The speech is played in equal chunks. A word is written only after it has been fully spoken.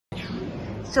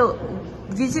So,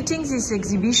 visiting this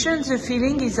exhibition, the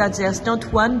feeling is that there's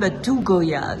not one but two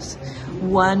Goyas.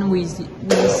 One with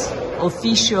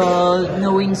official,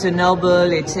 knowing the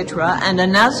noble, etc., and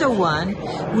another one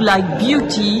who like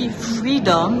beauty,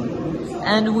 freedom,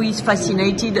 and who is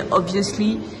fascinated,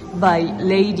 obviously, by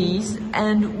ladies,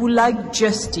 and who like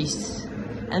justice,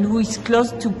 and who is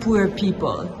close to poor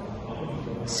people.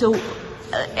 So,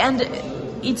 and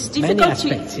it's difficult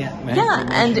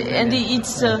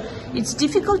it's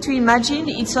difficult to imagine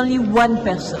it's only one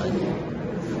person.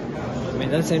 I mean,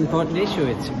 that's an important issue.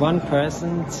 It's one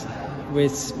person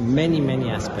with many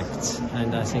aspects,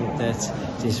 and I think that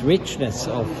this richness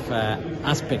of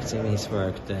aspects in his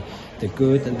work, the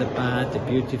good and the bad, the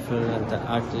beautiful and the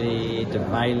ugly, the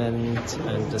violent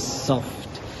and the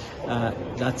soft,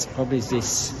 that's probably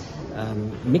this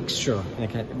mixture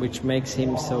which makes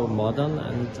him so modern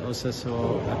and also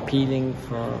so appealing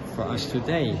for us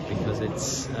today, because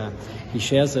it's he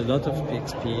shares a lot of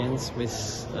experience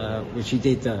with which he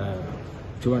did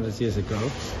 200 years ago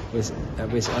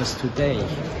with us today.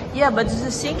 Yeah, but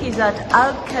the thing is that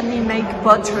how can he make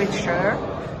portraiture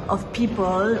of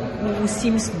people who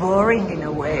seems boring in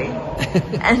a way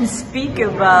and speak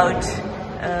about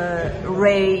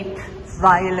rape,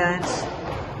 violence,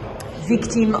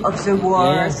 victim of the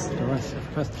wars? Yes,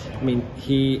 of course. I mean,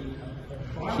 he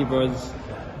was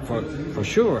for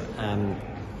sure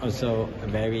also a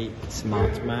very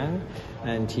smart man,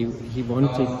 and he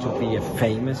wanted to be a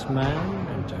famous man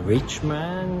and a rich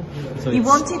man. So he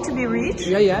wanted to be rich?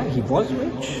 Yeah, he was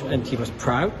rich, and he was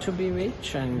proud to be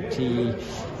rich, and he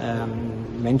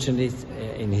mentioned it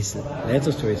in his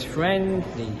letters to his friend.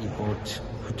 He bought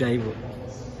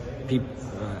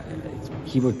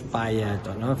he would buy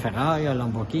a Ferrari or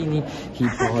Lamborghini. He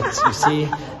bought, you see,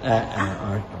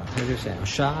 how do you say, a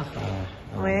char.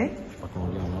 Oui.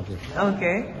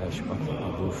 Okay.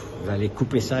 Vous allez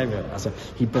couper ça. Also,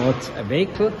 he bought a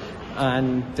vehicle,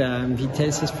 and he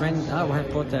tells his friend, I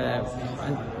bought a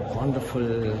wonderful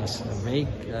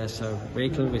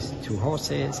vehicle with 2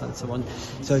 horses and so on.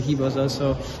 So he was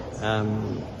also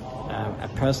a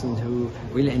person who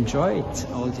really enjoyed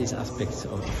all these aspects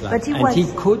of life. And he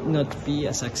could not be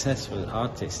a successful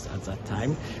artist at that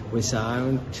time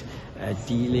without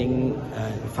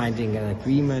finding an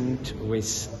agreement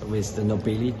with the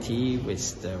nobility,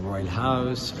 with the royal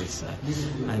house,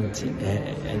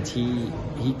 and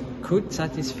he could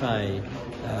satisfy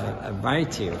a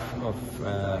variety of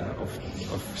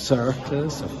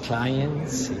circles, of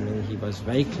clients. I mean, he was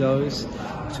very close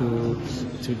to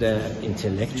the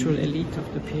intellectual elite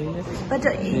of the period. But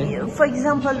for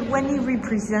example, when he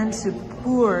represents the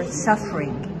poor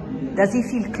suffering, does he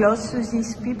feel close to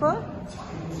these people?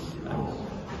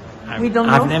 We don't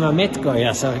know. I've never met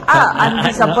Goya, so I'm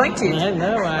disappointed.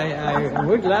 I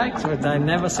would like, but I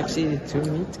never succeeded to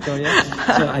meet Goya,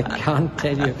 so I can't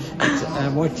tell you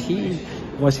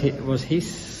what his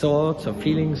thoughts or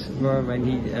feelings were when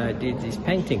he did these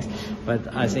paintings. But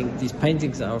I think these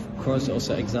paintings are, of course,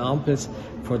 also examples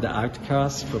for the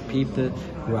outcasts, for people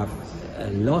who have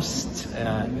lost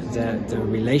the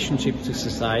relationship to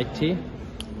society,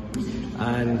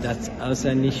 and that's also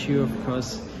an issue, of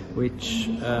course, which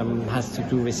has to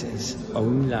do with his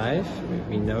own life.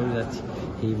 We know that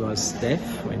he was deaf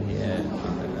when he, and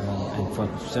for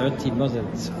 40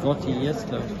 years,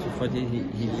 close to 40,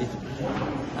 he lived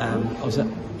also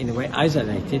in a way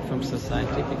isolated from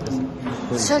society,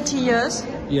 because 30 years?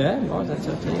 Yeah, more than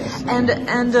 30 years.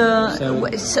 And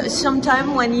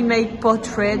sometime when he made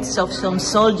portraits of some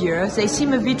soldiers, they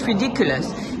seem a bit ridiculous.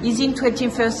 Is in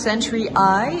 21st century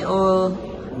eye, or?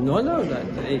 No. I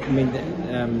mean,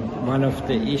 one of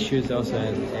the issues also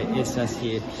is that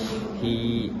he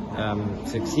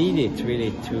succeeded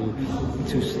really to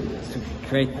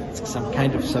create some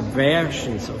kind of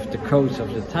subversions of the codes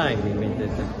of the time. I mean,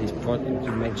 this portrait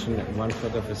you mentioned, one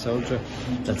foot of a soldier,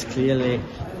 that's clearly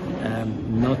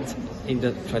not in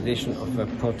the tradition of a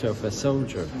portrait of a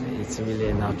soldier. It's really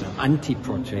an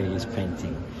anti-portrait he's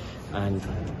painting.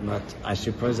 But I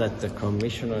suppose that the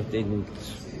commissioner didn't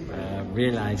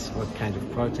realize what kind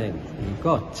of portrait he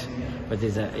got. But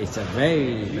it's a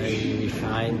very, very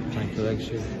refined,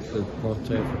 psychological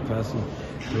portrait of a person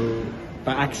who,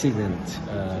 by accident,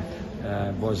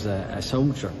 was a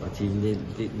soldier, but he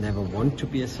did never want to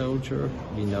be a soldier.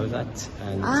 We know that,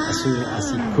 and as soon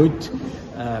as he could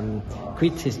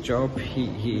quit his job, he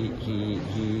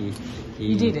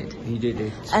did it. He did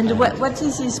it. And what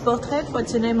is his portrait?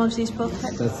 What's the name of this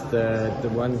portrait? That's the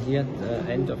one here at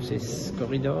the end of this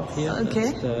corridor here.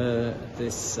 Okay.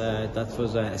 That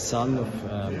was a son of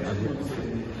a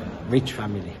rich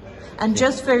family. And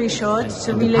just very short,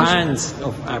 the parents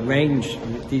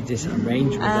did this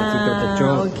arrangement that he got a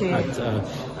job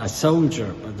at a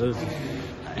soldier, but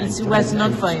it was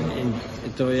not for him.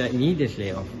 And Goya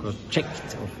immediately, of course,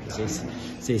 checked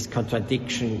this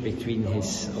contradiction between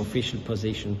his official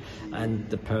position and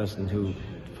the person who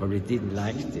probably didn't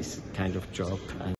like this kind of job.